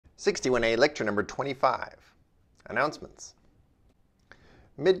61A lecture number 25. Announcements.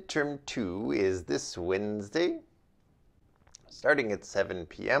 Midterm 2 is this Wednesday, starting at 7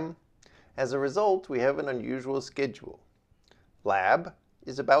 p.m. As a result, we have an unusual schedule. Lab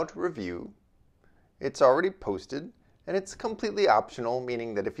is about review. It's already posted, and it's completely optional,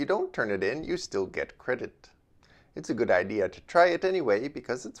 meaning that if you don't turn it in, you still get credit. It's a good idea to try it anyway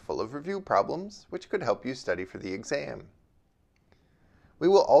because it's full of review problems, which could help you study for the exam. We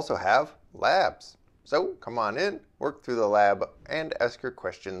will also have labs. So come on in, work through the lab, and ask your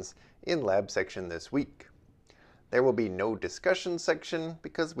questions in lab section this week. There will be no discussion section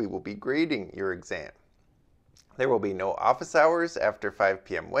because we will be grading your exam. There will be no office hours after 5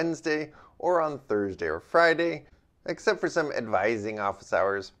 p.m. Wednesday or on Thursday or Friday, except for some advising office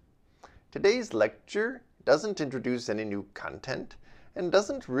hours. Today's lecture doesn't introduce any new content and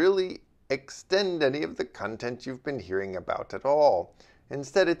doesn't really extend any of the content you've been hearing about at all.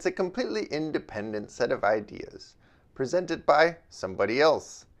 Instead, it's a completely independent set of ideas presented by somebody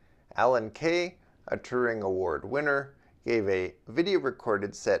else. Alan Kay, a Turing Award winner, gave a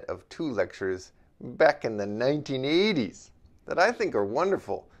video-recorded set of 2 lectures back in the 1980s that I think are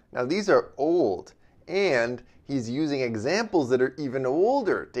wonderful. Now, these are old, and he's using examples that are even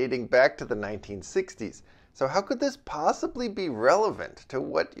older, dating back to the 1960s. So how could this possibly be relevant to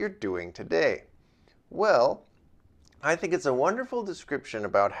what you're doing today? Well, I think it's a wonderful description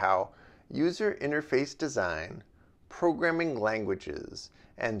about how user interface design, programming languages,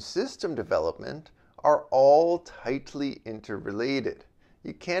 and system development are all tightly interrelated.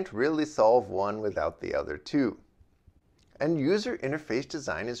 You can't really solve one without the other two. And user interface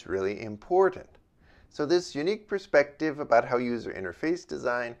design is really important. So this unique perspective about how user interface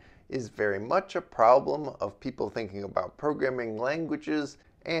design is very much a problem of people thinking about programming languages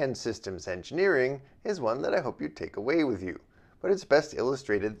and systems engineering is one that I hope you take away with you. But it's best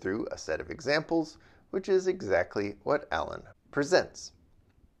illustrated through a set of examples, which is exactly what Alan presents.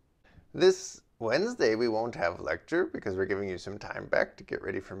 This Wednesday we won't have a lecture because we're giving you some time back to get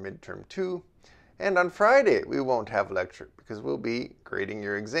ready for midterm 2. And on Friday we won't have a lecture because we'll be grading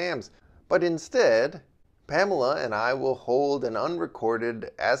your exams. But instead, Pamela and I will hold an unrecorded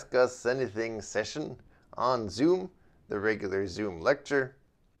Ask Us Anything session on Zoom, the regular Zoom lecture.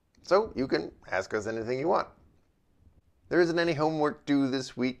 So you can ask us anything you want. There isn't any homework due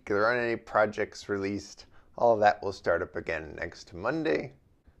this week. There aren't any projects released. All of that will start up again next Monday.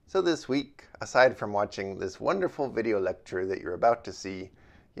 So this week, aside from watching this wonderful video lecture that you're about to see,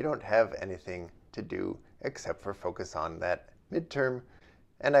 you don't have anything to do except for focus on that midterm.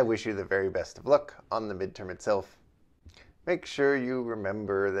 And I wish you the very best of luck on the midterm itself. Make sure you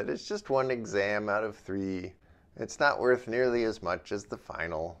remember that it's just one exam out of 3. It's not worth nearly as much as the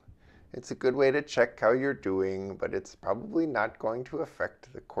final. It's a good way to check how you're doing, but it's probably not going to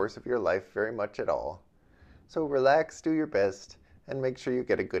affect the course of your life very much at all. So relax, do your best, and make sure you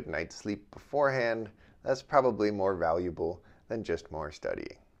get a good night's sleep beforehand. That's probably more valuable than just more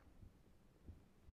studying.